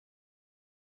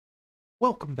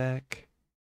Welcome back,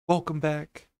 welcome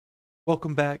back,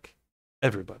 welcome back,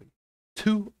 everybody,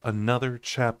 to another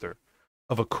chapter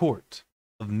of A Court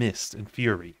of Mist and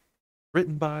Fury,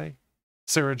 written by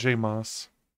Sarah J. Maas,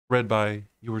 read by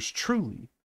yours truly,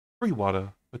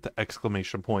 Freewata, with the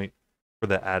exclamation point for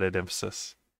the added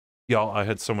emphasis. Y'all, I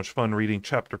had so much fun reading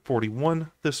chapter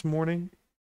 41 this morning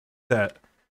that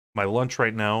my lunch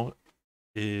right now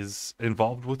is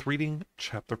involved with reading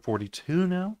chapter 42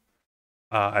 now.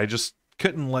 I just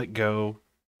couldn't let go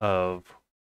of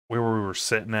where we were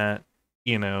sitting at.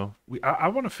 I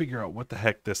want to figure out what the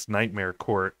heck this nightmare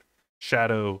court,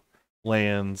 shadow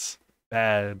lands,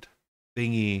 bad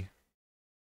thingy,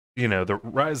 the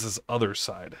Rise's other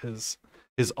side, his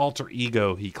alter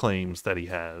ego he claims that he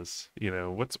has.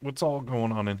 What's all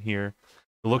going on in here?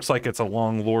 It looks like it's a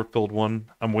long lore-filled one.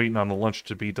 I'm waiting on the lunch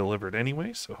to be delivered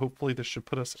anyway, so hopefully this should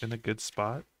put us in a good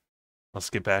spot.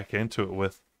 Let's get back into it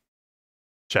with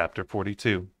Chapter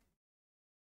 42.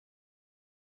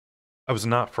 I was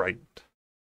not frightened.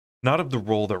 Not of the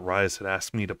role that Rise had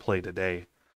asked me to play today.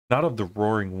 Not of the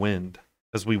roaring wind,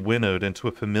 as we winnowed into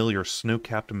a familiar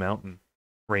snow-capped mountain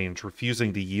range,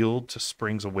 refusing to yield to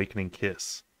spring's awakening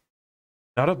kiss.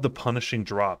 Not of the punishing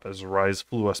drop as Rise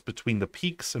flew us between the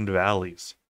peaks and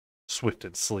valleys, swift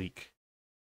and sleek.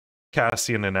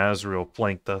 Cassian and Azrael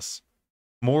flanked us.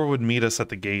 More would meet us at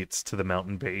the gates to the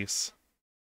mountain base.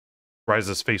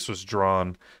 Rise's face was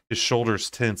drawn, his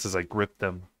shoulders tense as I gripped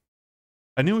them.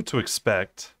 I knew what to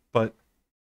expect, but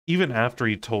even after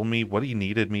he told me what he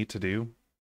needed me to do,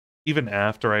 even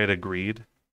after I had agreed,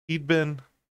 he'd been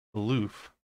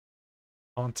aloof,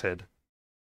 haunted.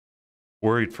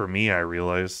 Worried for me, I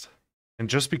realized. And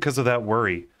just because of that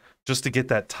worry, just to get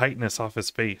that tightness off his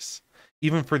face,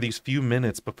 even for these few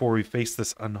minutes before we faced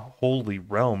this unholy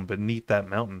realm beneath that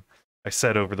mountain, I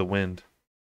said over the wind.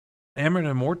 Amron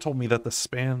and Moore told me that the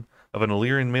span of an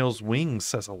Illyrian male's wings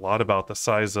says a lot about the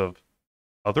size of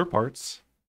other parts.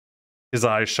 His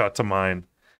eyes shot to mine,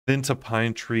 then to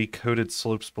pine tree-coated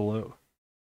slopes below.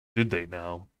 Did they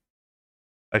now?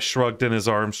 I shrugged in his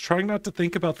arms, trying not to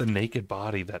think about the naked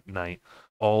body that night,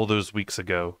 all those weeks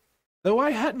ago, though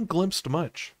I hadn't glimpsed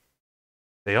much.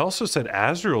 They also said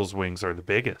Azrael's wings are the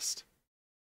biggest.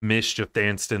 Mischief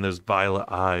danced in those violet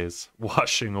eyes,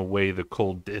 washing away the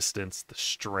cold distance, the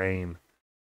strain.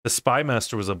 The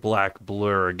spymaster was a black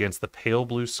blur against the pale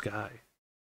blue sky.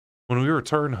 When we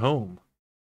return home,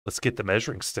 let's get the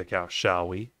measuring stick out, shall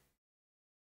we?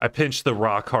 I pinched the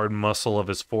rock-hard muscle of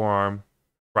his forearm.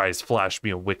 Rise flashed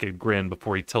me a wicked grin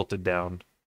before he tilted down.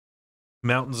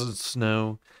 Mountains and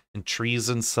snow, and trees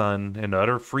and sun, and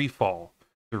utter free fall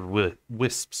through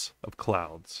wisps of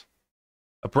clouds.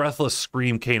 A breathless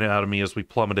scream came out of me as we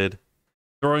plummeted.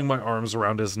 Throwing my arms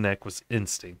around his neck was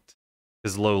instinct.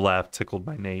 His low laugh tickled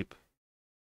my nape.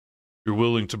 You're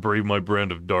willing to brave my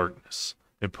brand of darkness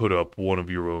and put up one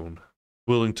of your own.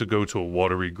 Willing to go to a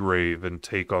watery grave and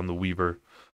take on the Weaver,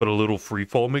 but a little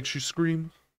freefall makes you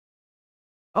scream?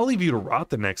 I'll leave you to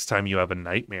rot the next time you have a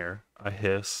nightmare, I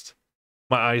hissed.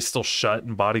 My eyes still shut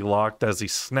and body locked as he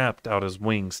snapped out his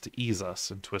wings to ease us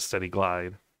into a steady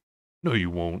glide. No, you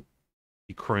won't,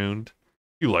 he crooned.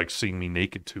 You like seeing me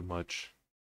naked too much.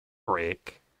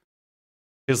 Prick.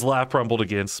 His laugh rumbled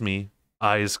against me,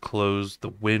 eyes closed, the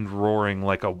wind roaring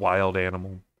like a wild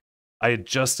animal. I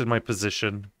adjusted my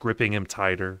position, gripping him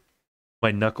tighter.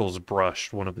 My knuckles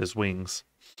brushed one of his wings.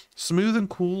 Smooth and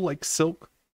cool like silk,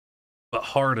 but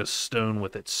hard as stone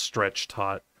with its stretch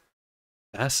taut.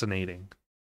 Fascinating.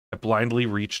 I blindly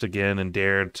reached again and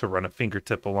dared to run a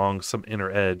fingertip along some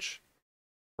inner edge.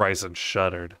 Ryzen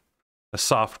shuddered, a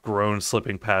soft groan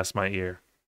slipping past my ear.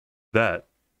 That,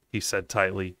 he said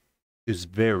tightly, is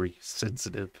very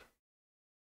sensitive.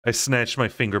 I snatched my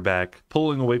finger back,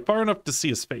 pulling away far enough to see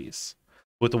his face.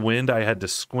 With the wind, I had to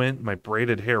squint, my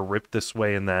braided hair ripped this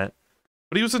way and that,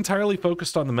 but he was entirely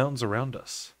focused on the mountains around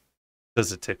us.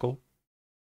 Does it tickle?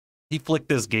 He flicked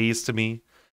his gaze to me,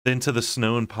 then to the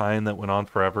snow and pine that went on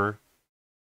forever.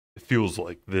 It feels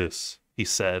like this, he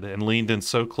said, and leaned in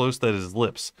so close that his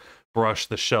lips brushed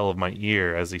the shell of my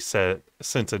ear as he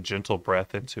sent a gentle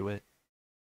breath into it.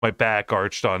 My back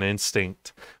arched on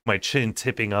instinct, my chin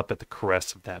tipping up at the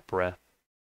caress of that breath.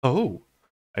 Oh,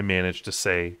 I managed to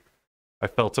say. I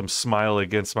felt him smile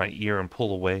against my ear and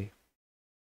pull away.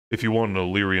 If you want an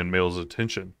Illyrian male's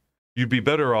attention, you'd be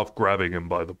better off grabbing him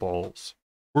by the balls.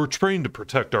 We're trained to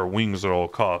protect our wings at all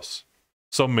costs.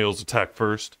 Some males attack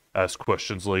first, ask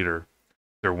questions later.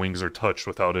 Their wings are touched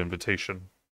without invitation.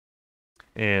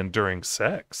 And during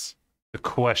sex, the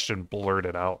question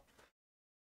blurted out.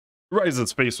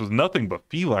 Rise's face was nothing but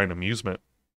feline amusement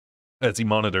as he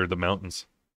monitored the mountains.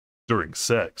 During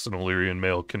sex, an Illyrian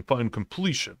male can find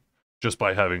completion just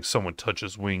by having someone touch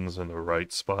his wings in the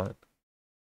right spot.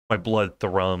 My blood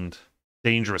thrummed.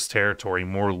 Dangerous territory,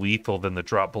 more lethal than the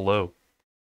drop below.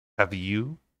 Have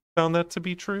you found that to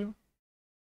be true?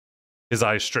 His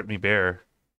eyes stripped me bare.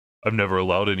 I've never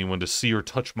allowed anyone to see or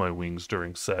touch my wings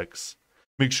during sex.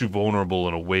 Makes you vulnerable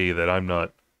in a way that I'm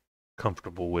not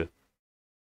comfortable with.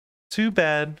 Too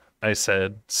bad, I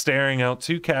said, staring out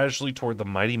too casually toward the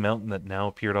mighty mountain that now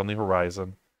appeared on the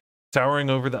horizon, towering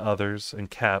over the others and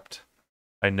capped,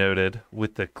 I noted,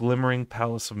 with the glimmering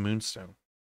palace of Moonstone.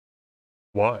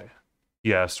 Why?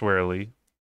 He asked warily.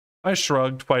 I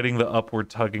shrugged, fighting the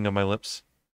upward tugging of my lips.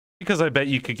 Because I bet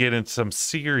you could get into some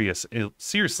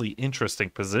seriously interesting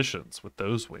positions with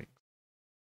those wings.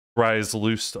 Rise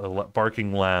loosed a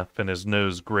barking laugh, and his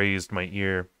nose grazed my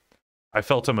ear. I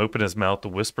felt him open his mouth to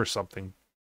whisper something,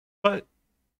 but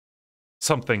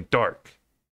something dark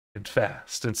and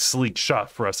fast and sleek shot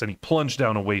for us, and he plunged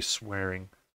down a way swearing.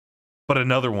 But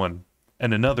another one,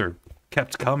 and another,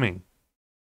 kept coming.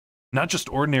 Not just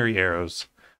ordinary arrows.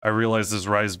 I realized as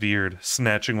Rise veered,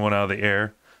 snatching one out of the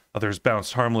air. Others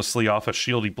bounced harmlessly off a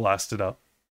shield he blasted up.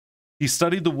 He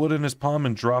studied the wood in his palm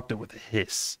and dropped it with a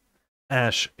hiss.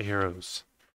 Ash arrows.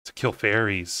 To kill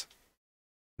fairies.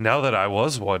 Now that I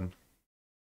was one.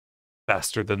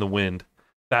 Faster than the wind.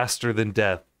 Faster than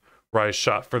death. Rise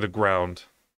shot for the ground.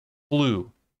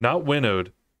 Flew. Not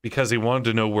winnowed, because he wanted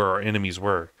to know where our enemies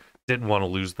were. Didn't want to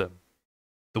lose them.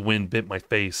 The wind bit my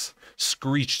face,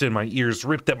 screeched in my ears,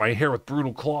 ripped at my hair with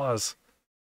brutal claws.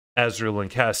 Azrael and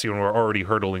Cassian were already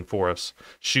hurtling for us.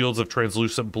 Shields of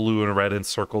translucent blue and red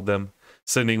encircled them,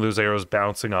 sending those arrows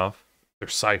bouncing off, their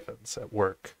siphons at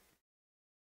work.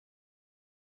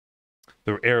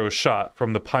 The arrows shot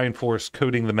from the pine forest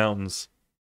coating the mountains,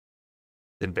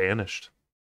 then vanished.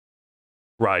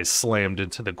 Rise slammed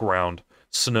into the ground,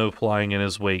 snow flying in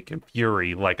his wake, and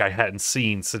fury like I hadn't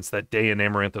seen since that day in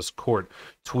Amarantha's court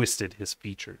twisted his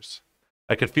features.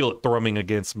 I could feel it thrumming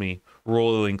against me,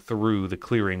 rolling through the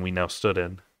clearing we now stood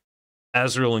in.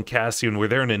 Azrael and Cassian were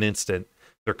there in an instant,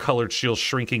 their colored shields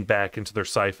shrinking back into their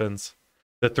siphons,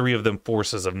 the three of them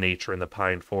forces of nature in the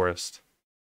pine forest.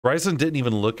 Ryzen didn't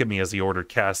even look at me as he ordered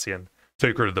Cassian,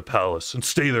 "Take her to the palace and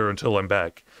stay there until I'm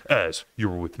back, as you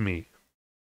were with me."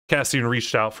 Cassian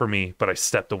reached out for me, but I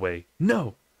stepped away.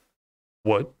 "No!"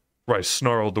 "What?" Rice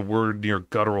snarled, the word near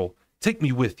guttural. "Take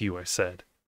me with you," I said.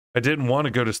 I didn't want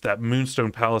to go to that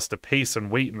Moonstone Palace to pace and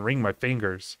wait and wring my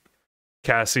fingers.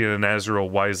 Cassian and Azrael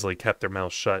wisely kept their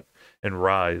mouths shut, and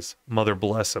Rise, mother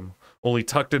bless him, only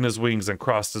tucked in his wings and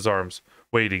crossed his arms,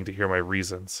 waiting to hear my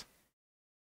reasons.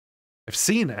 "I've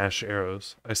seen ash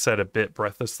arrows," I said a bit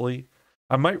breathlessly.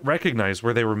 "I might recognize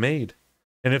where they were made,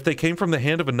 and if they came from the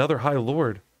hand of another High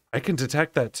Lord, I can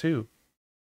detect that too.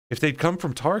 If they'd come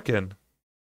from Tarkin,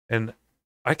 and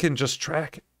I can just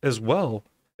track as well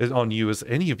on you as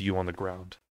any of you on the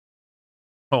ground."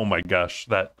 Oh my gosh,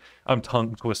 I'm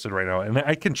tongue twisted right now, and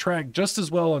I can track just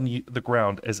as well on the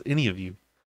ground as any of you,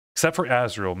 except for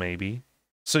Azrael maybe.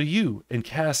 "So you and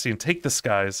Cassian take the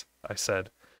skies," I said,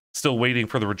 still waiting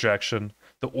for the rejection,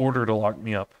 the order to lock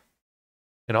me up.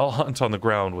 "And I'll hunt on the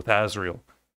ground with Azrael."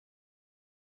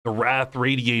 The wrath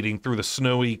radiating through the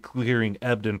snowy clearing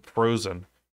ebbed and frozen.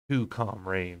 Too calm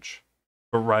range.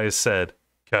 But Rise said,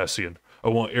 "Cassian, I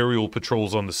want aerial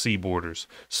patrols on the sea borders,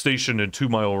 stationed in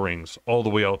 2-mile rings, all the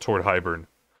way out toward Hybern.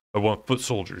 I want foot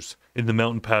soldiers in the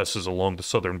mountain passes along the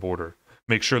southern border.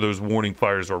 Make sure those warning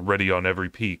fires are ready on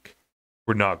every peak.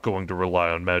 We're not going to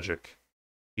rely on magic."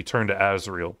 He turned to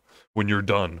Azrael. "When you're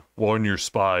done, warn your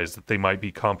spies that they might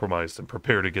be compromised and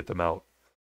prepare to get them out.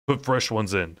 Put fresh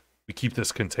ones in. We keep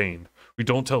this contained. We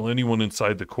don't tell anyone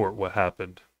inside the court what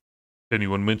happened. If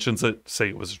anyone mentions it, say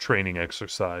it was a training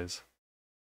exercise."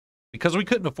 Because we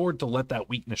couldn't afford to let that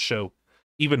weakness show,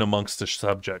 even amongst the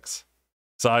subjects.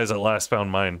 His eyes at last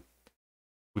found mine.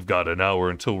 "We've got an hour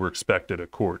until we're expected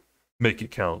at court. Make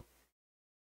it count."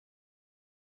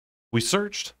 We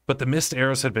searched, but the mist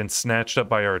arrows had been snatched up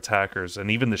by our attackers, and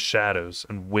even the shadows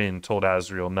and wind told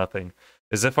Azrael nothing,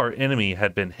 as if our enemy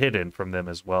had been hidden from them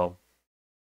as well.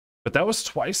 But that was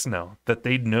twice now that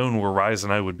they'd known where Rise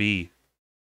and I would be.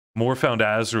 Moore found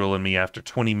Azrael and me after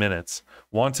 20 minutes,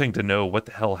 wanting to know what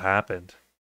the hell happened.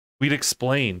 We'd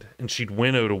explained, and she'd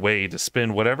winnowed away to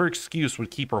spin whatever excuse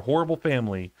would keep her horrible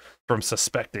family from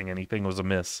suspecting anything was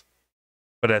amiss.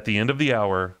 But at the end of the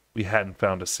hour, we hadn't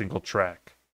found a single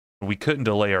track, and we couldn't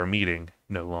delay our meeting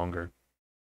no longer.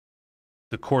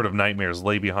 The Court of Nightmares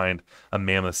lay behind a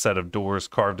mammoth set of doors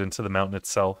carved into the mountain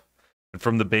itself, and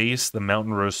from the base, the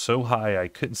mountain rose so high I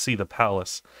couldn't see the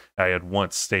palace I had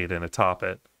once stayed in atop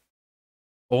it.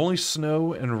 Only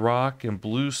snow and rock and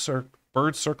birds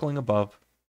circling above.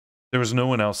 There was no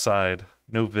one outside,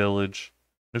 no village,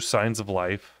 no signs of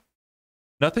life.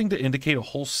 Nothing to indicate a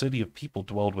whole city of people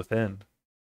dwelled within.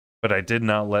 But I did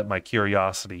not let my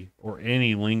curiosity or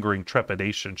any lingering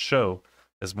trepidation show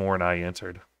as Moore and I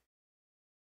entered.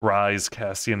 Rise,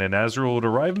 Cassian, and Azrael would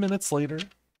arrive minutes later.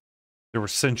 There were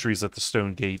sentries at the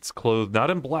stone gates, clothed not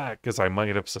in black, as I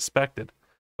might have suspected,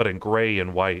 but in gray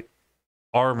and white,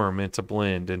 armor meant to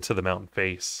blend into the mountain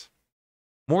face.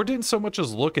 Moore didn't so much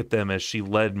as look at them as she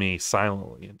led me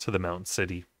silently into the mountain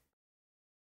city.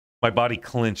 My body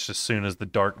clenched as soon as the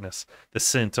darkness, the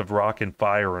scent of rock and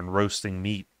fire and roasting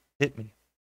meat hit me.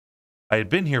 I had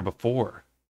been here before,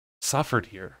 suffered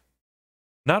here.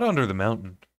 Not under the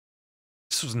mountain.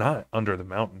 This was not under the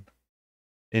mountain.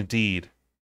 Indeed,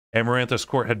 Amaranthus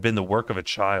Court had been the work of a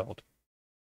child.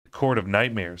 The Court of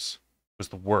Nightmares was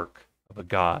the work of a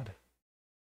god.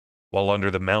 While under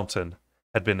the mountain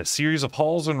had been a series of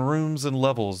halls and rooms and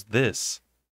levels, this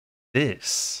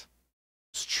was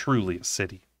truly a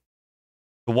city.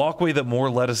 The walkway that Moore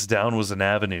led us down was an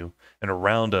avenue, and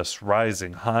around us,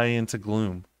 rising high into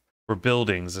gloom, were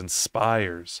buildings and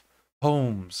spires,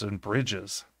 homes and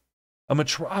bridges. A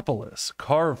metropolis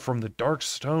carved from the dark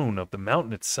stone of the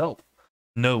mountain itself,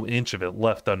 no inch of it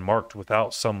left unmarked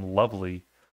without some lovely,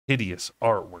 hideous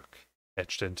artwork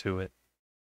etched into it.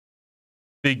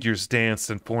 Figures danced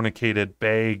and fornicated,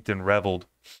 begged and reveled.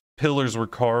 Pillars were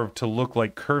carved to look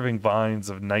like curving vines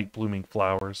of night-blooming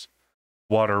flowers.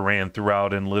 Water ran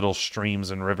throughout in little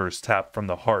streams and rivers tapped from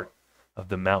the heart of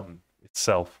the mountain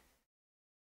itself.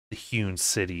 The hewn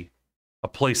city, a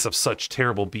place of such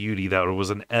terrible beauty that it was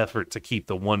an effort to keep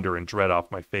the wonder and dread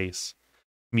off my face.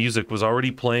 Music was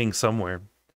already playing somewhere,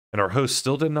 and our host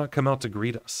still did not come out to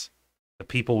greet us. The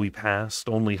people we passed,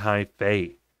 only high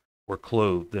fae, were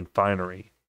clothed in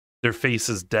finery, their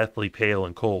faces deathly pale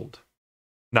and cold.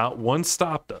 Not one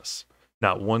stopped us,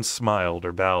 not one smiled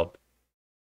or bowed.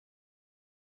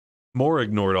 Moore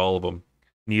ignored all of them.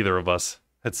 Neither of us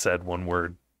had said one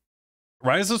word.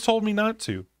 Rises told me not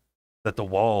to, that the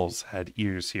walls had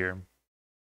ears here.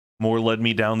 Moore led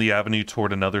me down the avenue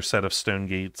toward another set of stone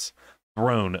gates,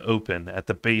 thrown open at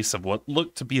the base of what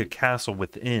looked to be a castle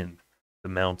within the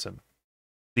mountain,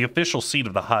 the official seat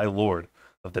of the High Lord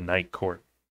of the Night Court.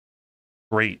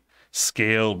 Great,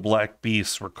 scaled black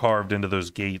beasts were carved into those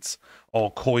gates,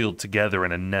 all coiled together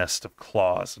in a nest of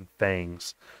claws and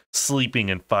fangs, sleeping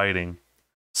and fighting,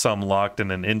 some locked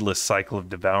in an endless cycle of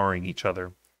devouring each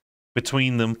other.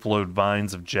 Between them flowed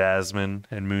vines of jasmine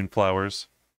and moonflowers.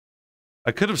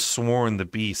 I could have sworn the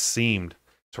beasts seemed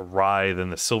to writhe in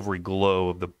the silvery glow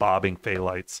of the bobbing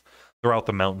phalites throughout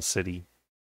the mountain city.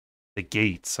 The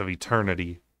gates of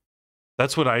eternity.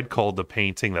 That's what I'd called the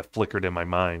painting that flickered in my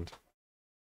mind.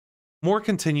 Moore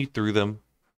continued through them,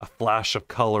 a flash of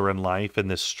color and life in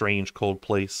this strange cold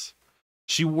place.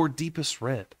 She wore deepest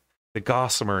red, the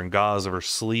gossamer and gauze of her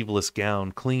sleeveless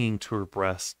gown clinging to her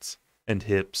breasts and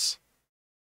hips,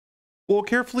 while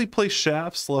carefully placed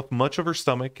shafts left much of her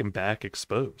stomach and back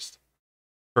exposed.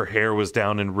 Her hair was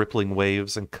down in rippling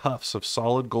waves, and cuffs of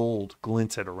solid gold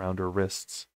glinted around her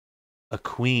wrists. A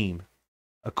queen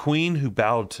who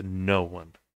bowed to no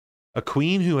one, a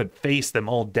queen who had faced them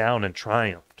all down and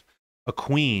triumphed, a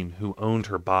queen who owned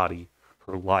her body,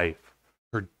 her life,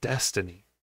 her destiny,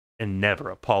 and never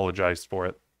apologized for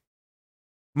it.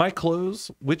 My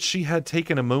clothes, which she had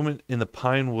taken a moment in the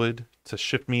pine wood to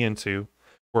shift me into,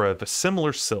 were of a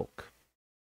similar silk,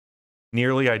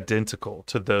 nearly identical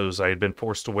to those I had been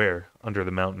forced to wear under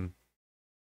the mountain.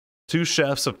 2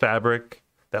 shafts of fabric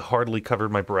that hardly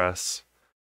covered my breasts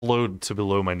flowed to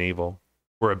below my navel,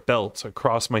 where a belt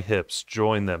across my hips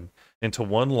joined them into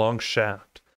one long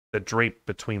shaft that draped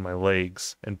between my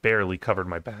legs and barely covered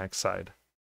my backside.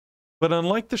 But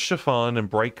unlike the chiffon and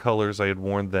bright colors I had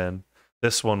worn then,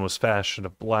 this one was fashioned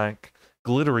of black,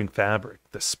 glittering fabric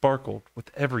that sparkled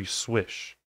with every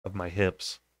swish of my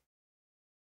hips.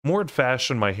 Moore had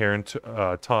fashioned my hair onto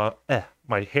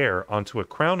a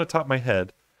crown atop my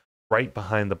head, right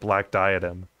behind the black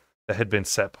diadem that had been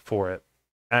set before it,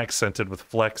 accented with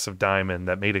flecks of diamond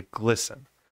that made it glisten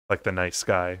like the night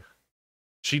sky.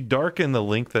 She darkened and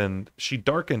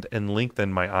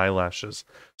lengthened my eyelashes,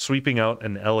 sweeping out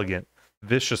an elegant,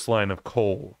 vicious line of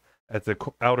kohl at the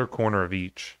outer corner of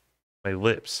each. My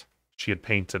lips she had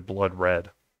painted blood red.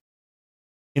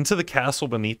 Into the castle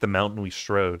beneath the mountain we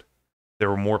strode. There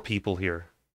were more people here,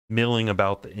 milling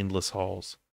about the endless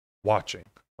halls, watching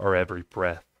our every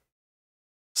breath.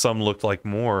 Some looked like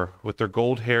Moore, with their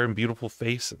gold hair and beautiful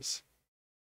faces.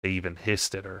 They even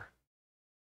hissed at her.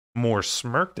 Moore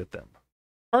smirked at them,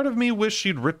 Part of me wished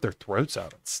she'd rip their throats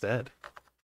out instead.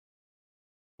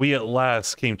 We at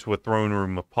last came to a throne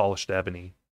room of polished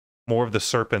ebony. More of the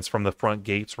serpents from the front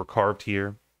gates were carved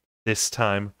here, this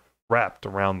time wrapped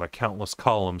around the countless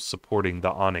columns supporting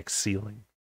the onyx ceiling.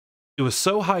 It was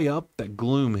so high up that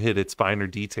gloom hid its finer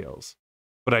details,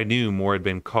 but I knew more had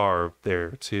been carved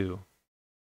there too.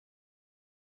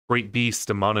 Great beasts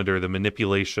to monitor the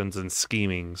manipulations and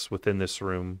schemings within this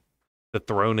room. The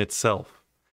throne itself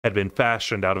had been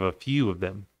fashioned out of a few of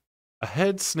them, a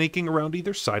head snaking around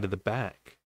either side of the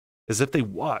back, as if they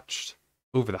watched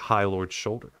over the High Lord's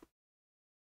shoulder.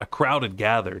 A crowd had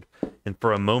gathered, and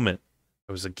for a moment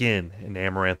I was again in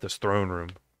Amarantha's throne room.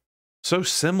 So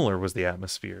similar was the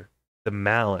atmosphere, the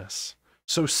malice,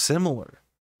 so similar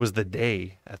was the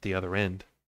day at the other end.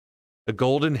 A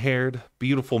golden-haired,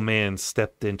 beautiful man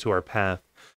stepped into our path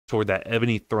toward that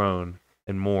ebony throne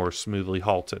and more smoothly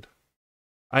halted.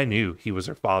 I knew he was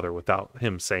her father without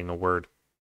him saying a word.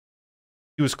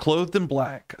 He was clothed in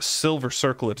black, a silver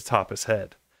circlet atop his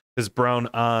head. His brown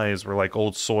eyes were like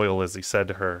old soil as he said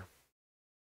to her,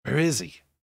 "Where is he?"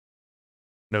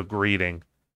 No greeting,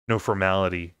 no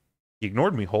formality. He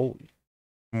ignored me wholly.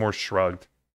 More shrugged.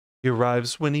 "He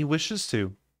arrives when he wishes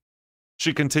to."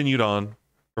 She continued on.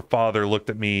 Her father looked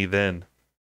at me then,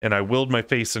 and I willed my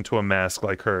face into a mask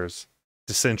like hers,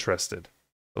 disinterested,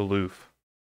 aloof.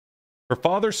 Her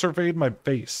father surveyed my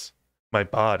face, my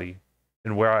body,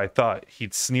 and where I thought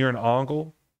he'd sneer and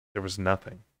ogle, there was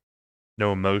nothing.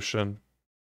 No emotion,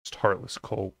 just heartless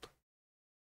cold.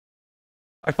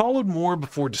 I followed more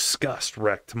before disgust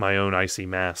wrecked my own icy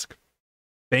mask.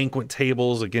 Banquet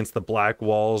tables against the black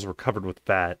walls were covered with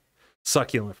fat,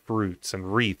 succulent fruits,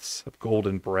 and wreaths of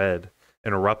golden bread,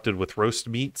 and erupted with roast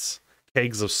meats,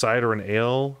 kegs of cider and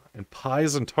ale, and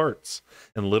pies and tarts,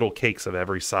 and little cakes of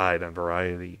every size and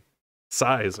variety.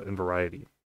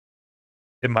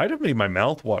 It might have made my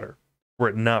mouth water, were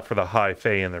it not for the high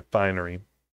fae and their finery.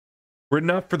 Were it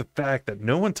not for the fact that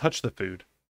no one touched the food,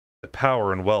 the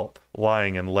power and wealth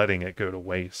lying and letting it go to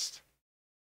waste.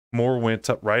 More went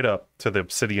right up to the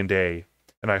obsidian day,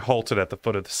 and I halted at the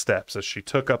foot of the steps as she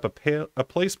took up a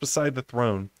place beside the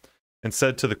throne and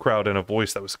said to the crowd in a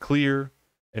voice that was clear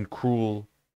and cruel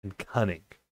and cunning,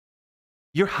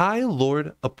 "Your High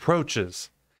Lord approaches.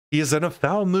 He is in a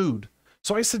foul mood,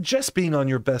 so I suggest being on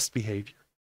your best behavior,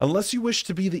 unless you wish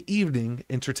to be the evening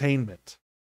entertainment."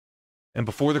 And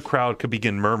before the crowd could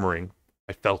begin murmuring,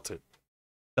 I felt it,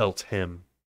 felt him.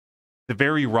 The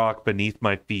very rock beneath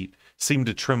my feet seemed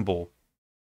to tremble,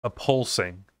 a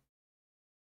pulsing,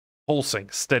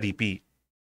 steady beat.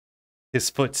 His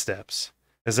footsteps,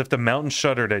 as if the mountain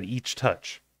shuddered at each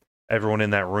touch. Everyone in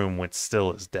that room went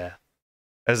still as death,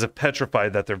 as if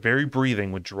petrified that their very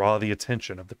breathing would draw the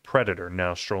attention of the predator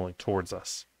now strolling towards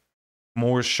us.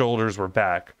 Moore's shoulders were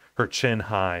back, her chin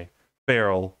high,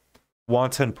 feral,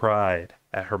 wanton pride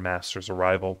at her master's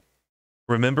arrival.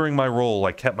 Remembering my role,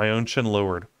 I kept my own chin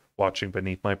lowered, watching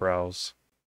beneath my brows.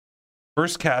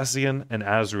 First Cassian and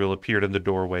Azrael appeared in the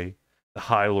doorway, the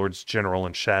High Lord's general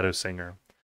and shadow singer,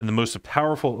 and the most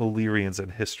powerful Illyrians in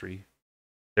history.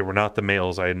 They were not the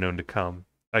males I had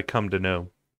come to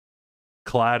know.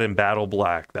 Clad in battle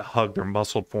black that hugged their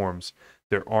muscled forms,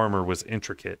 their armor was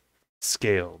intricate,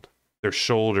 scaled, their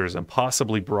shoulders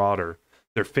impossibly broader,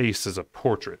 their faces a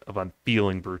portrait of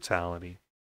unfeeling brutality.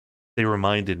 They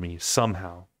reminded me,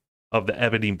 somehow, of the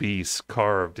ebony beasts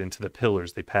carved into the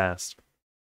pillars they passed.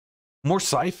 More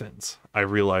siphons, I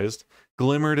realized,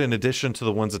 glimmered in addition to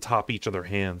the ones atop each of their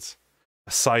hands.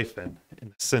 A siphon in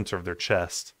the center of their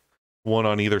chest, one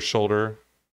on either shoulder,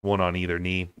 one on either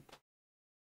knee.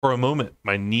 For a moment,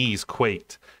 my knees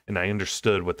quaked, and I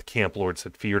understood what the camp lords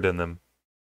had feared in them.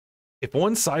 If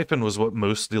one siphon was what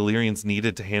most Illyrians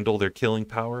needed to handle their killing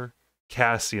power,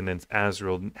 Cassian and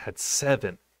Azrael had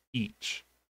 7 each.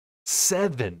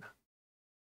 7!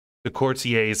 The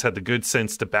courtiers had the good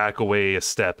sense to back away a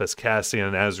step as Cassian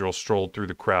and Azrael strolled through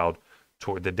the crowd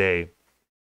toward the day.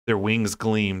 Their wings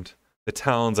gleamed, the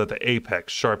talons at the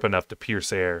apex sharp enough to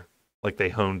pierce air, like they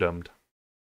honed-domed.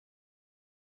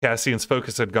 Cassian's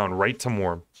focus had gone right to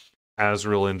Moore,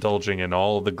 Azrael indulging in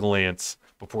all the glance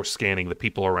before scanning the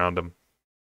people around him.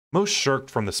 Most shirked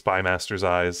from the spymaster's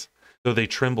eyes, though they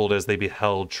trembled as they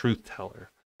beheld Truth-Teller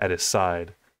at his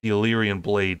side, the Illyrian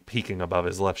blade peeking above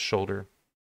his left shoulder.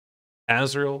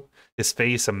 Azrael, his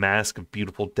face a mask of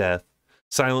beautiful death,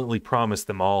 silently promised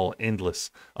them all endless,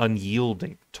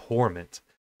 unyielding torment.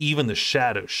 Even the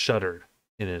shadow shuddered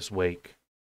in his wake.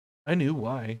 I knew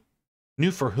why.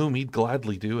 Knew for whom he'd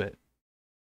gladly do it.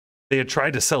 They had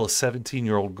tried to sell a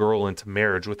 17-year-old girl into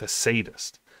marriage with a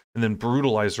sadist, and then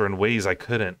brutalize her in ways I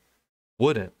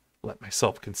wouldn't, let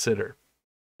myself consider.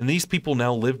 And these people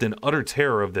now lived in utter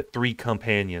terror of the three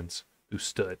companions who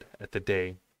stood at the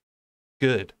day.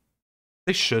 Good.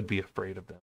 They should be afraid of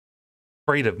them.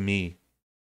 Afraid of me.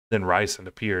 Then Ryson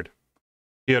appeared.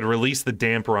 He had released the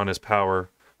damper on his power,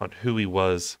 on who he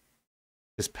was.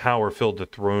 His power filled the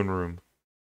throne room,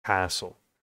 castle,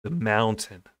 the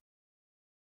mountain,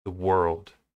 the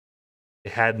world.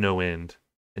 It had no end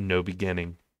and no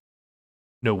beginning.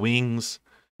 No wings,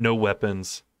 no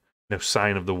weapons, no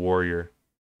sign of the warrior.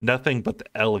 Nothing but the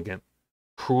elegant,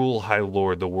 cruel High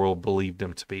Lord the world believed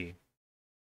him to be.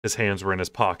 His hands were in his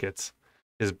pockets,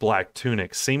 his black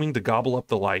tunic seeming to gobble up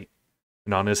the light,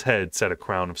 and on his head sat a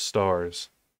crown of stars.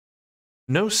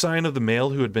 No sign of the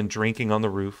male who had been drinking on the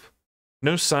roof,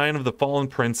 no sign of the fallen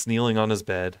prince kneeling on his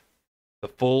bed. The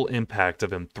full impact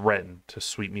of him threatened to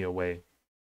sweep me away.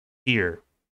 Here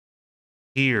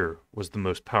was the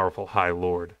most powerful High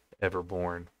Lord ever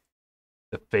born,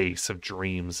 the face of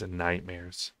dreams and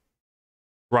nightmares.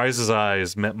 Rise's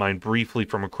eyes met mine briefly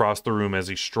from across the room as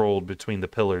he strolled between the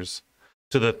pillars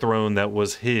to the throne that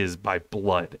was his by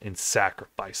blood and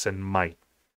sacrifice and might.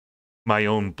 My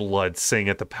own blood sang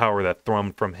at the power that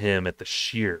thrummed from him at the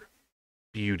sheer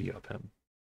beauty of him.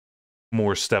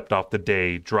 Moore stepped off the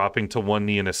day, dropping to one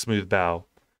knee in a smooth bow.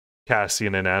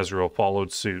 Cassian and Azrael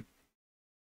followed suit.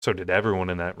 So did everyone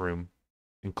in that room,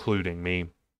 including me.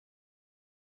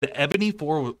 The ebony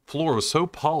floor was so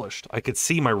polished I could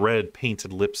see my red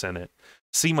painted lips in it,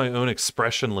 see my own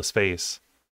expressionless face.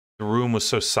 The room was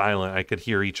so silent I could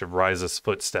hear each of Rise's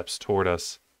footsteps toward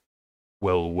us.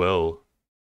 "Well, well,"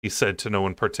 he said to no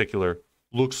one particular.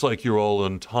 "Looks like you're all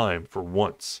on time for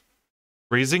once."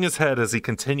 Raising his head as he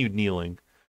continued kneeling,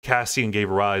 Cassian gave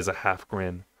Rise a half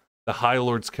grin, the High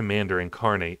Lord's commander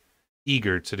incarnate,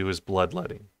 eager to do his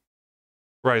bloodletting.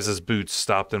 Rise's boots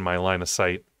stopped in my line of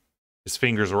sight. His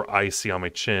fingers were icy on my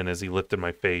chin as he lifted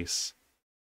my face.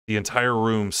 The entire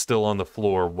room, still on the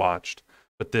floor, watched,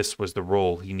 but this was the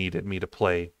role he needed me to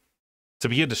play. To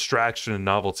be a distraction and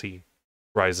novelty.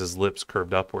 Rise's lips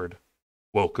curved upward.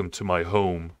 "Welcome to my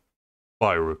home,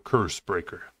 Fyra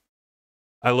Cursebreaker."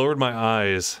 I lowered my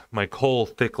eyes, my coal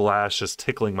thick lashes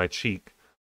tickling my cheek.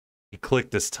 He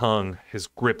clicked his tongue, his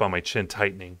grip on my chin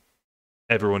tightening.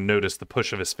 Everyone noticed the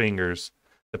push of his fingers,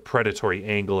 the predatory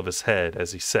angle of his head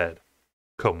as he said,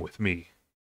 "Come with me."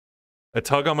 A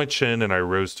tug on my chin and I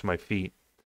rose to my feet.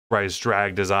 Rise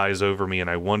dragged his eyes over me and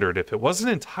I wondered if it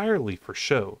wasn't entirely for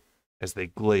show, as they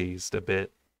glazed a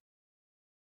bit.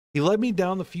 He led me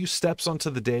down the few steps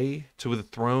onto the day, to the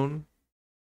throne.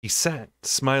 He sat,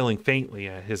 smiling faintly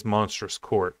at his monstrous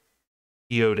court.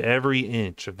 He owed every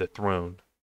inch of the throne.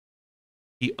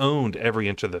 He owned every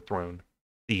inch of the throne,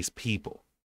 these people.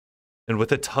 And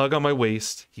with a tug on my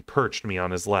waist, he perched me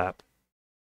on his lap.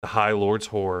 The High Lord's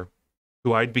horror,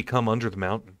 who I'd become under the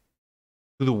mountain,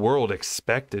 who the world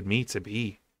expected me to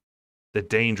be, the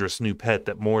dangerous new pet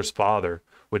that Moore's father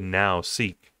would now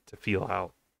seek to feel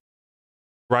out.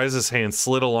 Rise's hand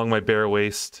slid along my bare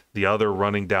waist, the other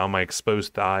running down my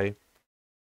exposed thigh.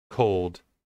 Cold.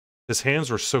 His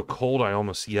hands were so cold I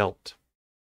almost yelped.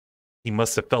 He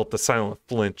must have felt the silent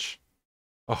flinch.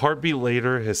 A heartbeat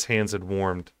later, his hands had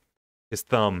warmed. His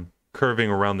thumb, curving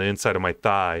around the inside of my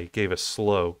thigh, gave a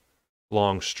slow,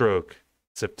 long stroke,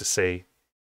 as if to say,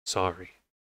 "Sorry."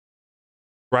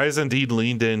 Rise indeed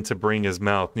leaned in to bring his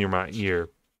mouth near my ear,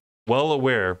 well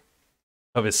aware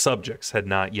of his subjects had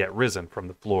not yet risen from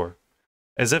the floor,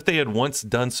 as if they had once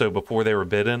done so before they were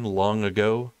bidden long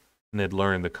ago and had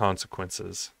learned the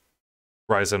consequences.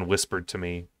 Ryzen whispered to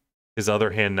me, his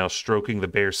other hand now stroking the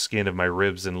bare skin of my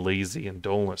ribs in lazy,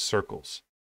 indolent circles.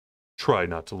 "Try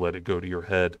not to let it go to your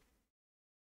head."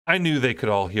 I knew they could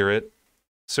all hear it.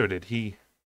 So did he.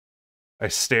 I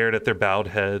stared at their bowed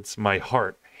heads, my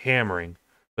heart hammering,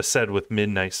 but said with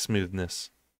midnight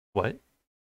smoothness, "What?"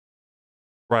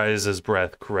 Rise's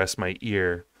breath caressed my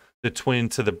ear, the twin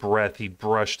to the breath he'd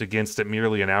brushed against it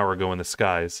merely an hour ago in the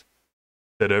skies.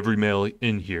 "That every male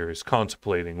in here is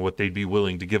contemplating what they'd be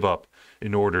willing to give up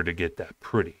in order to get that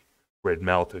pretty red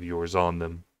mouth of yours on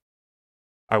them."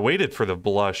 I waited for the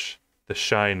blush, the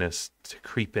shyness to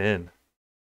creep in.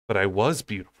 But I was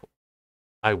beautiful.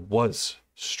 I was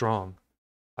strong.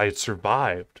 I had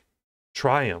survived,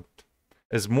 triumphed,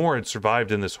 as Moore had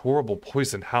survived in this horrible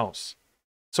poisoned house.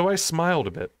 So I smiled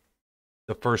a bit,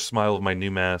 the first smile of my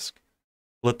new mask,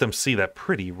 let them see that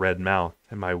pretty red mouth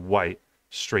and my white,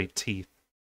 straight teeth.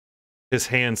 His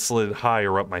hand slid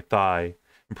higher up my thigh,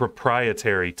 in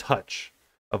proprietary touch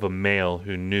of a male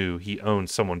who knew he owned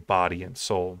someone body and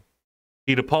soul.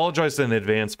 He'd apologized in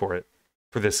advance for it,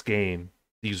 for this game,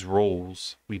 these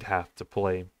roles we'd have to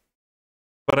play.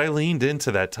 But I leaned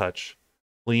into that touch,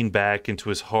 leaned back into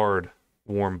his hard,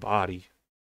 warm body.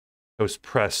 I was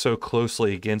pressed so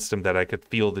closely against him that I could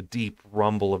feel the deep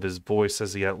rumble of his voice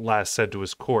as he at last said to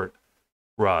his court,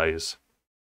 "Rise."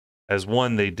 As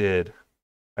one they did.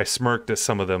 I smirked at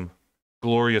some of them,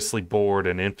 gloriously bored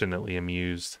and infinitely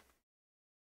amused.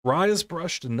 Rise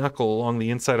brushed a knuckle along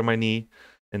the inside of my knee,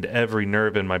 and every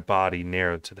nerve in my body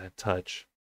narrowed to that touch.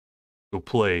 "Go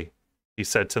play," he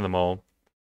said to them all.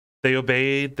 They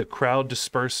obeyed, the crowd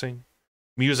dispersing,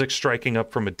 music striking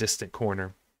up from a distant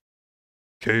corner.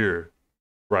 "Care,"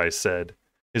 Rise said,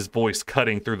 his voice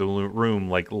cutting through the room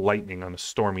like lightning on a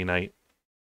stormy night.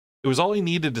 It was all he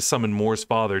needed to summon Moore's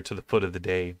father to the foot of the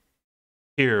day.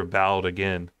 Here bowed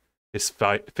again, his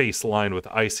face lined with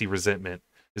icy resentment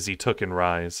as he took in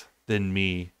Rise, then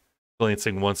me,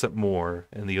 glancing once at Moore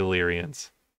and the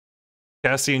Illyrians.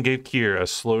 Cassian gave Kier a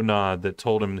slow nod that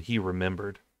told him he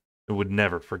remembered and would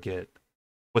never forget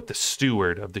what the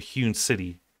steward of the hewn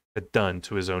city had done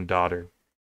to his own daughter.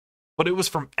 But it was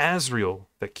from Azrael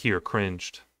that Kier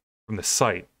cringed, from the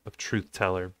sight of Truth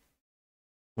Teller.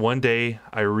 One day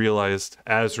I realized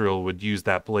Azrael would use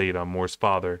that blade on Moore's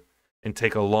father and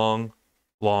take a long,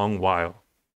 long while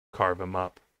to carve him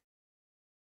up.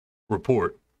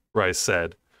 "Report," Rice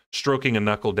said, stroking a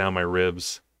knuckle down my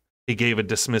ribs. He gave a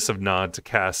dismissive nod to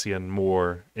Cassian,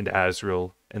 Moore, and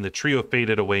Azrael, and the trio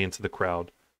faded away into the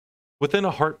crowd. Within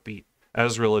a heartbeat,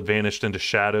 Azrael had vanished into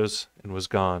shadows and was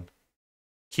gone.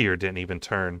 Kier didn't even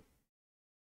turn.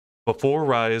 Before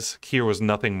Rise, Kier was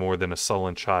nothing more than a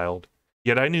sullen child.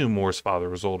 Yet I knew Moore's father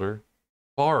was older,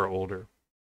 far older.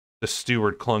 The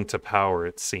steward clung to power,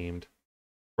 it seemed.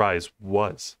 Rise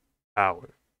was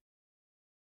power.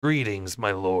 "Greetings,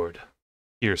 my lord,"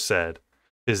 Kier said,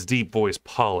 his deep voice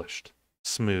polished,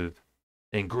 smooth.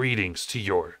 "And greetings to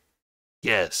your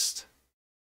guest."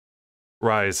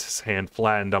 Rise's hand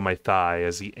flattened on my thigh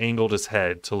as he angled his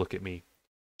head to look at me.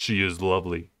 "She is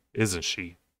lovely, isn't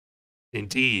she?"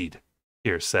 "Indeed,"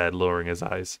 Kier said, lowering his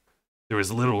eyes. "There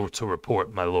is little to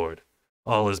report, my lord.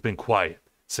 All has been quiet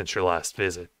since your last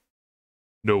visit."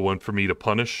 "No one for me to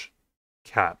punish?"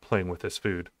 Cat playing with his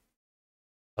food.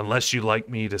 "Unless you'd like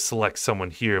me to select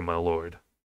someone here, my lord."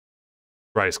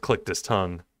 Rice clicked his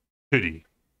tongue. "Pity."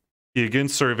 He again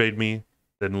surveyed me,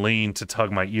 then leaned to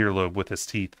tug my earlobe with his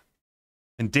teeth.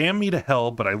 And damn me to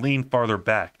hell, but I leaned farther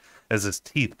back as his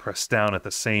teeth pressed down at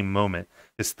the same moment.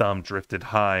 His thumb drifted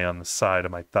high on the side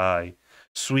of my thigh,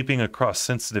 sweeping across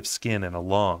sensitive skin in a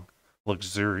long,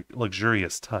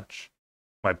 luxurious touch.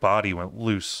 My body went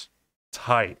loose,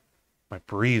 tight, my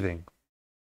breathing.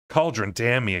 Cauldron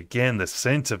damn me again, the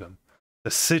scent of him,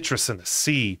 the citrus in the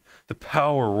sea, the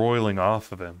power roiling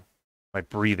off of him. My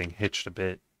breathing hitched a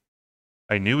bit.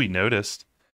 I knew he noticed,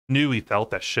 knew he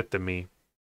felt that shift in me.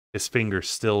 His fingers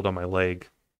stilled on my leg.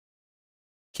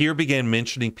 Kier began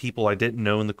mentioning people I didn't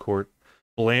know in the court,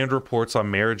 bland reports on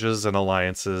marriages and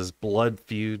alliances, blood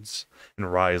feuds,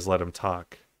 and Rise let him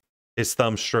talk. His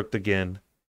thumb stroked again,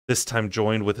 this time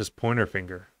joined with his pointer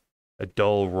finger. A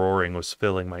dull roaring was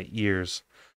filling my ears,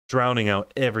 drowning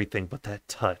out everything but that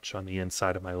touch on the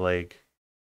inside of my leg.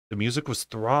 The music was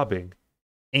throbbing,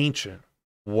 ancient,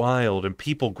 wild, and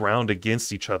people ground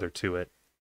against each other to it.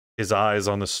 His eyes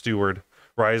on the steward,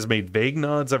 Rise made vague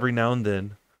nods every now and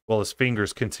then, while his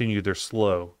fingers continued their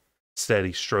slow,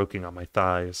 steady stroking on my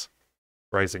thighs,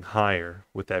 rising higher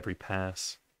with every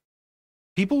pass.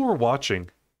 People were watching,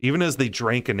 even as they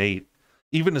drank and ate,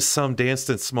 even as some danced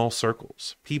in small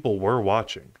circles. People were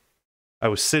watching. I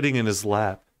was sitting in his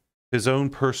lap, his own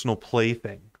personal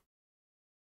plaything,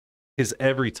 his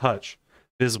every touch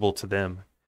visible to them,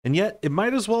 and yet it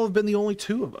might as well have been the only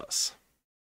two of us.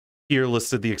 Kier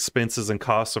listed the expenses and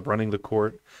costs of running the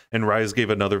court, and Rise gave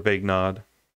another vague nod.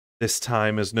 This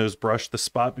time his nose brushed the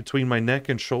spot between my neck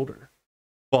and shoulder,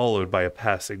 followed by a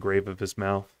passing grave of his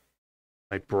mouth.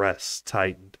 My breasts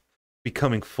tightened,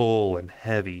 becoming full and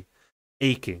heavy,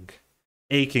 aching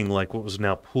like what was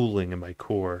now pooling in my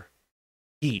core.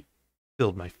 Heat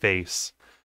filled my face,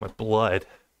 my blood.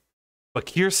 But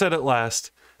Kier said at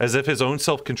last, as if his own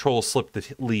self-control slipped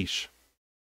the leash,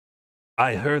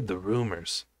 "I heard the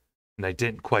rumors, and I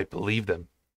didn't quite believe them."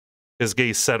 His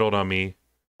gaze settled on me,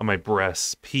 on my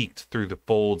breasts, peeked through the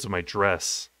folds of my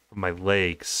dress, of my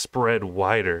legs, spread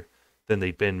wider than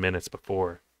they'd been minutes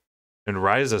before, and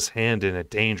Riza's hand in a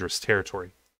dangerous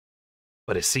territory.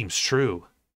 "But it seems true.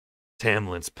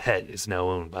 Tamlin's pet is now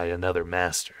owned by another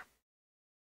master."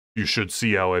 "You should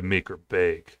see how I make her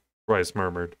beg," Rice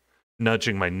murmured,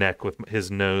 nudging my neck with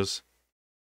his nose.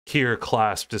 Kier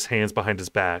clasped his hands behind his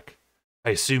back.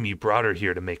 "I assume you brought her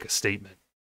here to make a statement."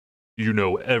 "You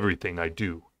know everything I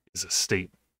do is a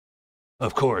statement."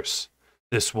 Of course,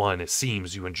 this one, it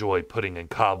seems you enjoy putting in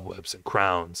cobwebs and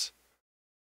crowns.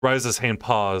 Rise's hand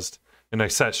paused, and I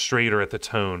sat straighter at the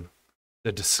tone,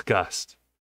 the disgust,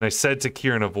 and I said to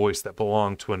Kier in a voice that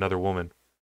belonged to another woman,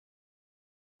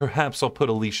 "Perhaps I'll put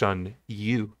a leash on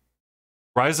you."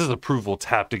 Rise's approval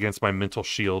tapped against my mental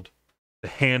shield, the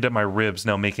hand at my ribs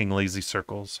now making lazy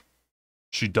circles.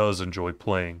 "She does enjoy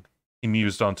playing," he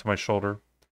mused onto my shoulder.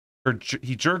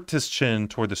 He jerked his chin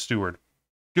toward the steward.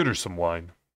 "Get her some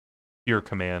wine." Pure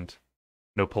command.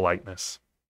 No politeness.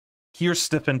 Kier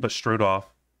stiffened but strode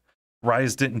off.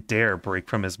 Rise didn't dare break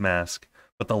from his mask,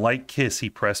 but the light kiss he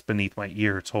pressed beneath my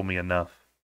ear told me enough.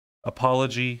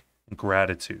 Apology and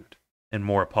gratitude, and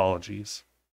more apologies.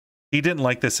 He didn't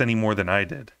like this any more than I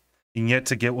did, and yet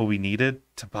to get what we needed,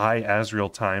 to buy Azrael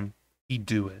time, he'd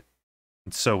do it.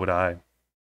 And so would I.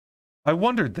 I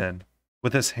wondered then,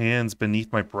 with his hands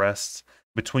beneath my breasts,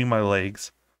 between my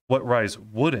legs, what Rise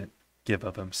wouldn't give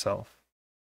of himself.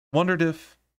 Wondered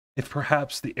if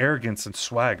perhaps the arrogance and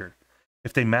swagger,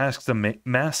 if they masked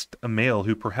a male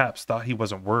who perhaps thought he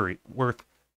wasn't worth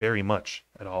very much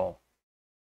at all.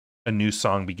 A new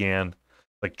song began,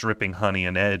 like dripping honey,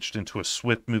 and edged into a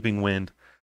swift-moving wind,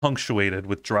 punctuated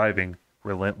with driving,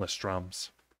 relentless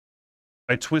drums.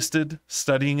 I twisted,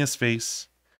 studying his face.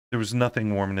 There was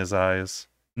nothing warm in his eyes,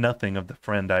 nothing of the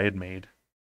friend I had made.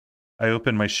 I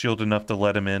opened my shield enough to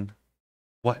let him in.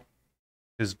 What?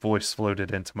 His voice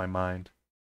floated into my mind.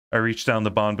 I reached down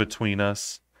the bond between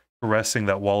us, caressing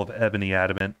that wall of ebony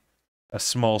adamant, a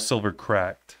small sliver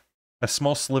cracked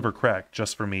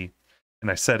just for me,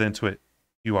 and I said into it,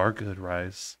 "You are good,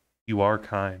 Rise. You are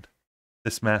kind.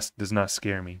 This mask does not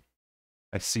scare me.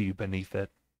 I see you beneath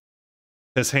it."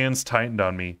 His hands tightened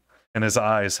on me, and his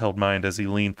eyes held mine as he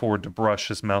leaned forward to brush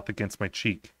his mouth against my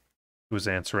cheek. It was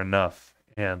answer enough,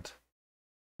 and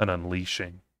an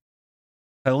unleashing.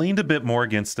 I leaned a bit more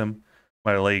against him,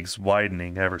 my legs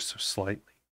widening ever so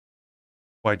slightly.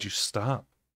 "Why'd you stop?"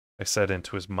 I said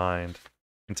into his mind,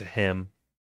 into him.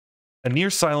 A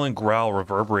near-silent growl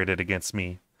reverberated against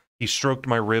me. He stroked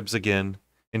my ribs again,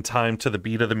 in time to the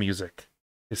beat of the music,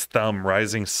 his thumb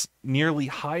rising nearly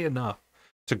high enough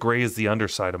to graze the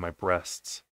underside of my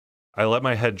breasts. I let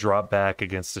my head drop back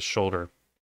against his shoulder.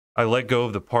 I let go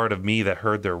of the part of me that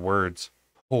heard their words.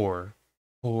 Whore,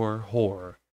 whore,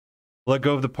 whore. Let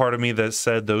go of the part of me that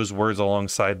said those words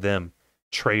alongside them.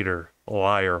 Traitor,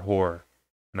 liar, whore.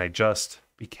 And I just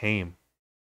became.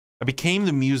 I became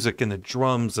the music and the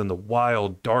drums and the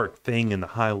wild, dark thing in the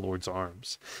High Lord's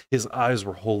arms. His eyes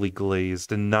were wholly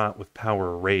glazed, and not with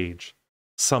power or rage.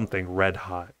 Something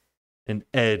red-hot and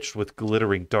edged with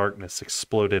glittering darkness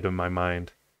exploded in my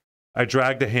mind. I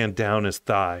dragged a hand down his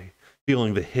thigh,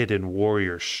 feeling the hidden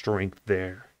warrior strength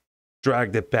there.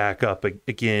 Dragged it back up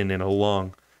again in a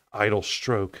long, idle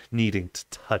stroke, needing to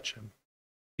touch him.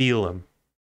 Feel him.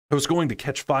 I was going to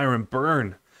catch fire and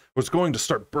burn. I was going to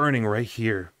start burning right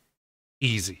here.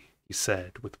 "Easy," he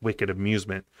said, with wicked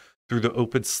amusement, through the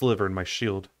open sliver in my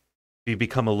shield. "If you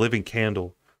become a living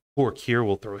candle, poor Kier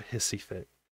will throw a hissy fit,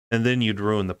 and then you'd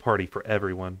ruin the party for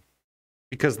everyone.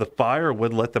 Because the fire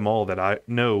would let them all that I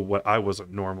know what I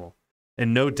wasn't normal,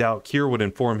 and no doubt Kier would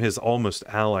inform his almost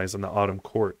allies in the Autumn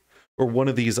Court, or one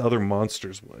of these other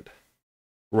monsters would."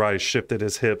 Rise shifted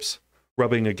his hips,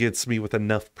 rubbing against me with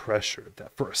enough pressure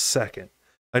that for a second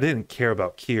I didn't care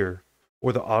about Kier,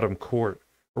 or the Autumn Court,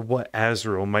 or what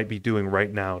Azrael might be doing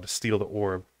right now to steal the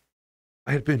orb.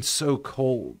 I had been so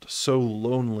cold, so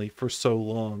lonely for so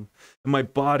long, and my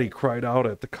body cried out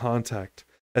at the contact,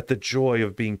 at the joy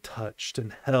of being touched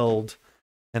and held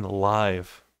and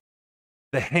alive.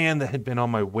 The hand that had been on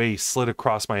my waist slid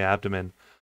across my abdomen,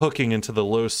 hooking into the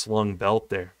low-slung belt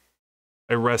there.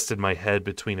 I rested my head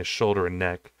between his shoulder and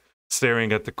neck,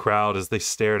 staring at the crowd as they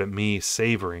stared at me,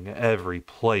 savoring every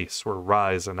place where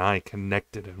Rise and I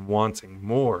connected and wanting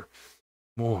more,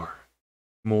 more,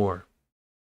 more.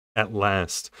 At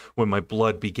last, when my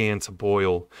blood began to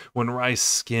boil, when Rise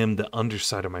skimmed the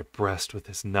underside of my breast with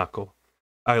his knuckle,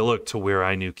 I looked to where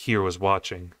I knew Kier was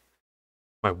watching,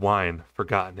 my wine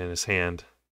forgotten in his hand.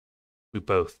 We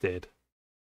both did.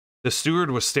 The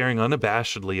steward was staring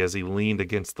unabashedly as he leaned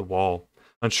against the wall,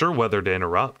 unsure whether to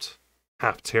interrupt,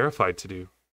 half terrified to do.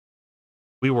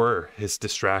 We were his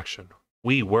distraction.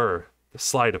 We were the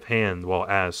sleight of hand while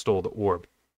Az stole the orb.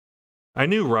 I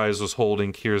knew Rise was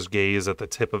holding Kier's gaze at the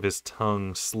tip of his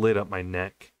tongue slid up my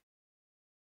neck.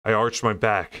 I arched my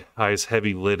back, eyes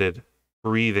heavy-lidded,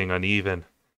 breathing uneven.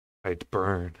 I'd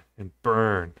burn and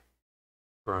burn,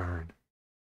 burn.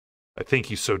 "I think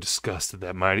he's so disgusted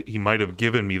that he might have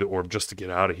given me the orb just to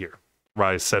get out of here,"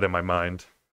 Rise said in my mind.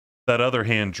 That other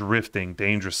hand drifting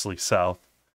dangerously south.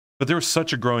 But there was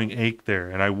such a growing ache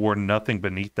there, and I wore nothing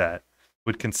beneath that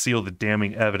would conceal the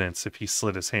damning evidence if he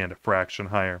slid his hand a fraction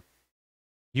higher.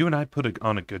 You and I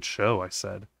on a good show, I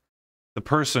said. The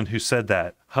person who said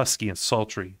that, husky and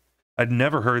sultry, I'd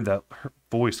never heard that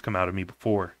voice come out of me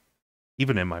before,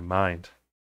 even in my mind.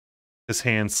 His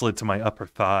hand slid to my upper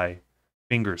thigh,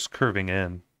 fingers curving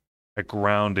in. I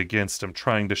ground against him,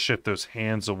 trying to shift those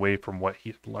hands away from what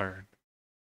he had learned.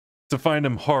 To find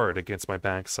him hard against my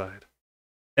backside.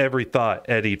 Every thought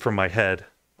eddied from my head.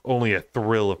 Only a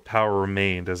thrill of power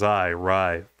remained as I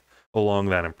writhed along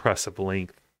that impressive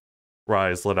length.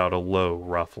 Rise let out a low,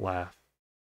 rough laugh.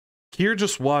 Kier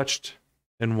just watched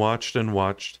and watched and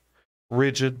watched,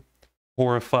 rigid,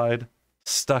 horrified,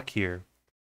 stuck here,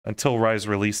 until Rise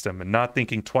released him, and not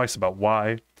thinking twice about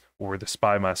why or where the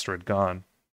spy master had gone.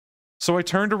 So I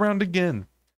turned around again,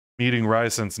 meeting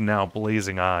Ryzen's now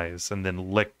blazing eyes, and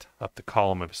then licked up the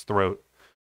column of his throat.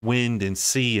 Wind and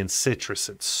sea and citrus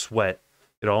and sweat.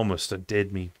 It almost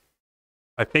undid me.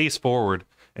 I faced forward,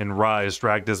 and Rise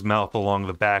dragged his mouth along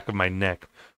the back of my neck,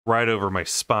 right over my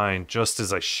spine, just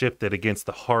as I shifted against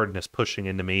the hardness pushing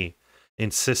into me,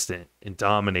 insistent and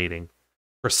dominating,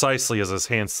 precisely as his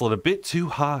hand slid a bit too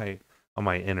high on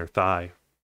my inner thigh.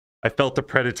 I felt the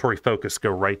predatory focus go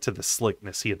right to the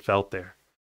slickness he had felt there,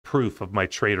 proof of my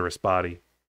traitorous body.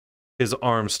 His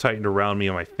arms tightened around me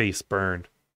and my face burned,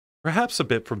 perhaps a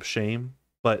bit from shame,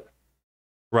 but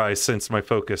Rise sensed my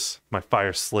focus, my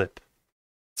fire slip.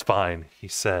 It's fine, he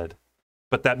said,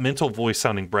 but that mental voice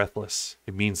sounding breathless,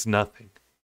 it means nothing.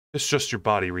 It's just your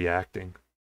body reacting.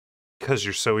 Because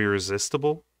you're so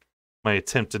irresistible? My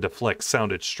attempt to deflect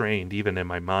sounded strained even in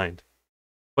my mind.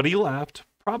 But he laughed,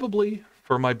 probably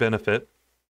for my benefit.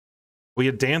 We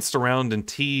had danced around and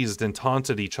teased and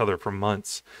taunted each other for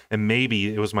months, and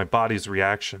maybe it was my body's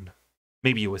reaction.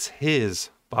 Maybe it was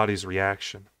his body's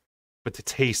reaction. But the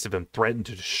taste of him threatened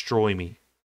to destroy me,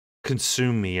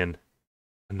 consume me, and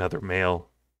another male.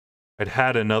 I'd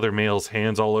had another male's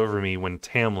hands all over me when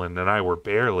Tamlin and I were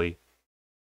barely.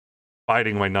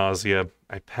 Fighting my nausea,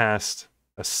 I passed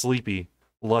a sleepy,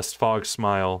 lust-fogged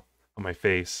smile on my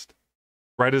face.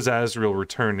 Right as Azrael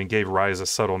returned and gave Rise a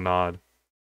subtle nod,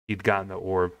 he'd gotten the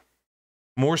orb.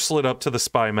 Moore slid up to the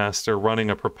spy master, running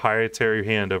a proprietary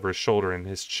hand over his shoulder and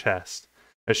his chest,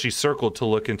 as she circled to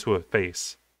look into a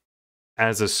face.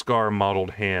 As a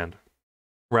scar-mottled hand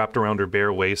wrapped around her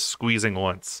bare waist, squeezing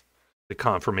once, the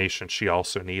confirmation she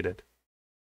also needed.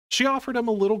 She offered him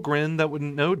a little grin that would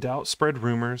no doubt spread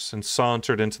rumors and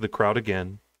sauntered into the crowd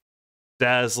again.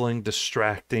 Dazzling,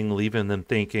 distracting, leaving them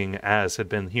thinking Az had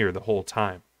been here the whole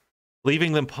time,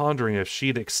 leaving them pondering if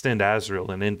she'd extend Azrael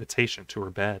an invitation to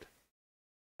her bed.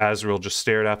 Azrael just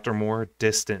stared after Moore,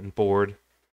 distant and bored.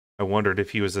 I wondered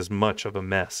if he was as much of a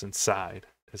mess inside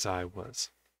as I was.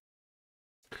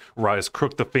 Rise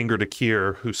crooked a finger to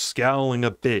Kier, who, scowling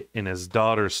a bit in his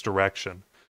daughter's direction,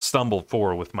 stumbled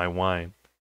forward with my wine.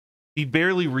 He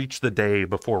barely reached the day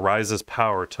before Rise's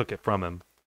power took it from him,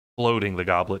 floating the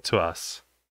goblet to us.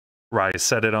 Rise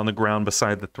set it on the ground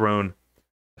beside the throne,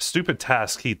 a stupid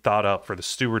task he'd thought up for the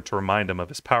steward to remind him of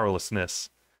his powerlessness,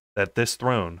 that this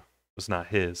throne was not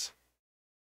his.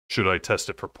 Should I test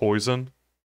it for poison?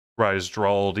 Rise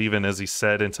drawled even as he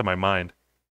said into my mind,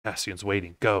 Cassian's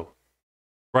waiting, go.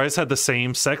 Rise had the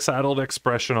same sex-addled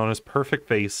expression on his perfect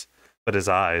face, but his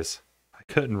eyes, I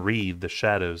couldn't read the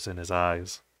shadows in his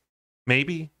eyes.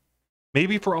 Maybe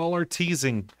for all our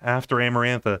teasing after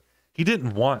Amarantha, he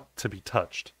didn't want to be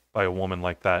touched by a woman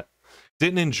like that.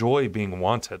 Didn't enjoy being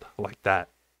wanted like that.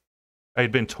 I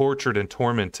had been tortured and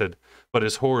tormented, but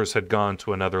his horrors had gone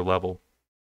to another level.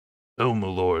 Oh, my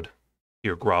lord,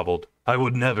 Kier groveled, I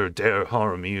would never dare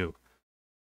harm you.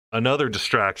 Another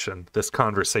distraction, this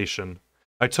conversation.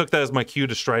 I took that as my cue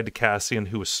to stride to Cassian,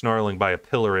 who was snarling by a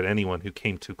pillar at anyone who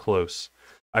came too close.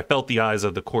 I felt the eyes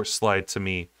of the court slide to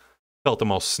me, felt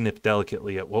them all sniff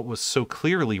delicately at what was so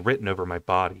clearly written over my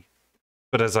body.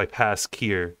 But as I passed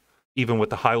Kier, even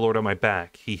with the High Lord on my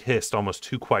back, he hissed almost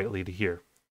too quietly to hear.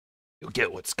 You'll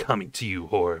get what's coming to you,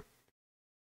 whore.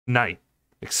 Night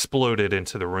exploded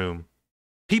into the room.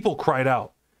 People cried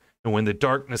out, and when the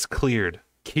darkness cleared,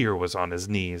 Kier was on his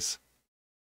knees.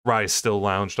 Rise still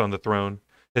lounged on the throne,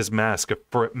 his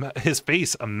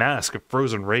face a mask of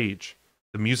frozen rage.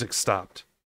 The music stopped.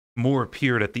 Moore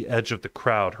appeared at the edge of the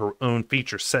crowd, her own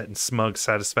features set in smug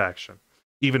satisfaction,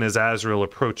 even as Azrael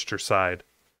approached her side,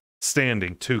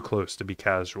 standing too close to be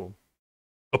casual.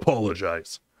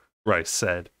 Apologize, Rice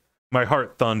said. My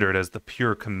heart thundered as the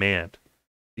pure command,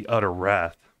 the utter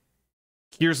wrath.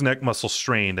 Kier's neck muscle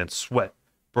strained and sweat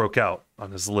broke out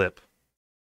on his lip.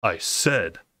 I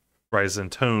said, Rice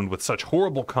intoned with such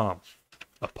horrible calm.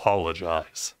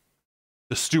 apologize.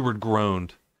 The steward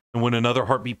groaned, and when another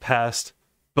heartbeat passed,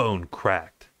 bone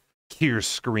cracked. Keir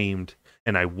screamed,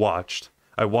 and I watched.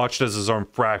 I watched as his arm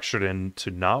fractured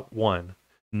into not one,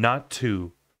 not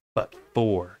two, but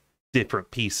 4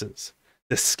 different pieces.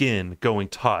 The skin going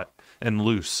taut and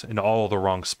loose in all the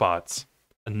wrong spots.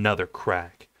 Another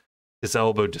crack. His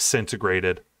elbow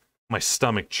disintegrated. My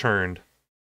stomach churned.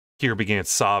 Keir began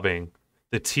sobbing,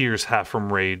 the tears half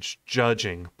from rage,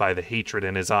 judging by the hatred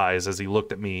in his eyes as he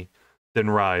looked at me, then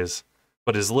rise.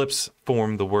 But his lips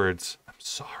formed the words, "I'm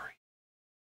sorry."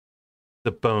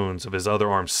 The bones of his other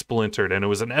arm splintered, and it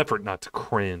was an effort not to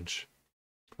cringe.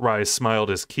 Rise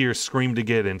smiled as Keir screamed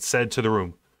again and said to the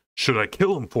room, "Should I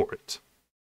kill him for it?"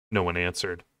 No one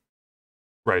answered.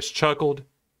 Rise chuckled.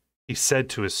 He said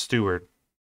to his steward,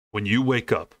 "When you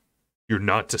wake up, you're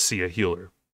not to see a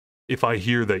healer. If I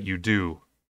hear that you do..."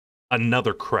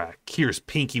 Another crack. Keir's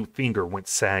pinky finger went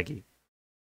saggy.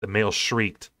 The male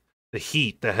shrieked. The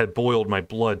heat that had boiled my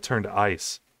blood turned to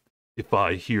ice. "If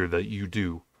I hear that you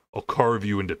do, I'll carve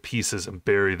you into pieces and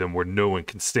bury them where no one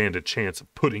can stand a chance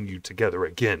of putting you together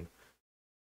again."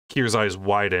 Keir's eyes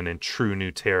widened in true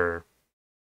new terror.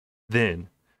 Then,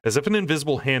 as if an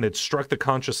invisible hand had struck the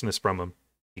consciousness from him,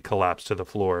 he collapsed to the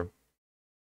floor.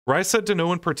 Rice said to no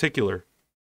one particular,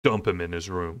 "Dump him in his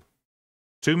room."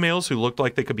 2 males who looked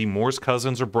like they could be Moore's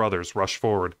cousins or brothers rushed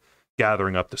forward,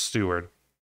 gathering up the steward.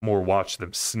 Moore watched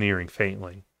them, sneering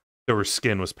faintly, though her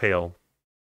skin was pale.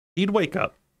 He'd wake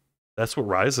up. That's what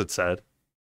Rise had said.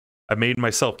 I made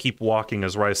myself keep walking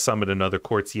as Rise summoned another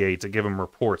courtier to give him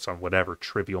reports on whatever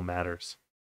trivial matters.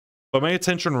 But my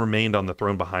attention remained on the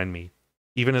throne behind me,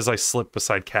 even as I slipped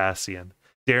beside Cassian,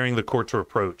 daring the court to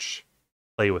approach,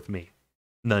 play with me.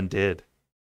 None did.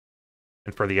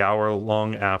 And for the hour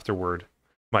long afterward,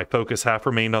 my focus half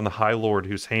remained on the High Lord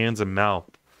whose hands and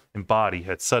mouth and body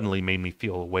had suddenly made me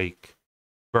feel awake,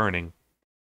 burning.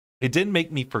 It didn't make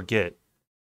me forget.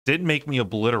 Didn't make me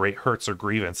obliterate hurts or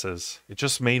grievances. It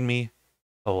just made me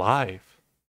alive.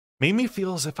 Made me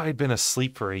feel as if I had been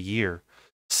asleep for a year,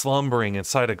 slumbering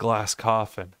inside a glass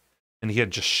coffin, and he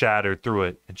had just shattered through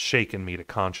it and shaken me to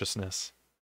consciousness.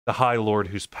 The High Lord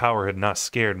whose power had not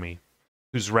scared me,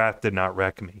 whose wrath did not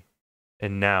wreck me.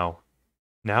 And now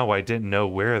I didn't know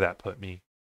where that put me.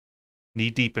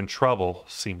 Knee-deep in trouble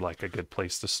seemed like a good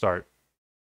place to start.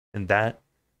 And that,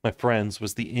 my friends,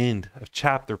 was the end of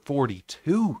chapter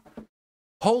 42.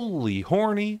 Holy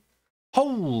horny.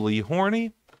 Holy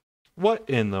horny. What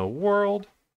in the world?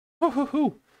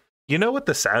 Hoo-hoo-hoo. You know what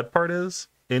the sad part is?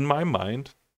 In my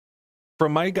mind,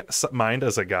 from my mind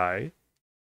as a guy,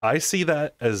 I see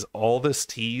that as all this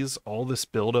tease, all this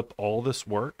buildup, all this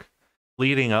work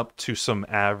leading up to some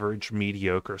average,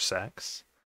 mediocre sex.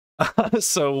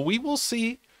 So we will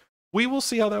see. We will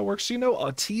see how that works. You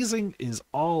know, teasing is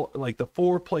all, like, the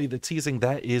foreplay, the teasing,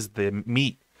 that is the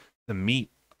meat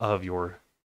of your,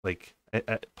 like,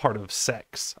 part of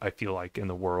sex, I feel like, in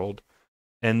the world.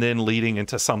 And then leading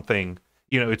into something,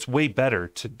 you know, it's way better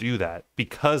to do that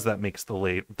because that makes the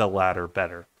latter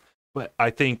better. But I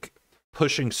think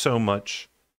pushing so much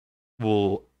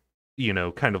will, you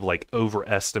know, kind of like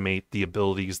overestimate the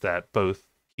abilities that both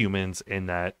humans in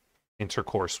that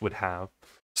intercourse would have.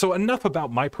 So enough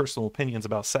about my personal opinions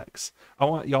about sex. I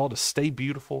want y'all to stay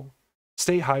beautiful,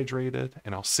 stay hydrated,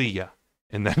 and I'll see ya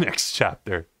in the next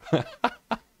chapter.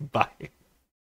 Bye.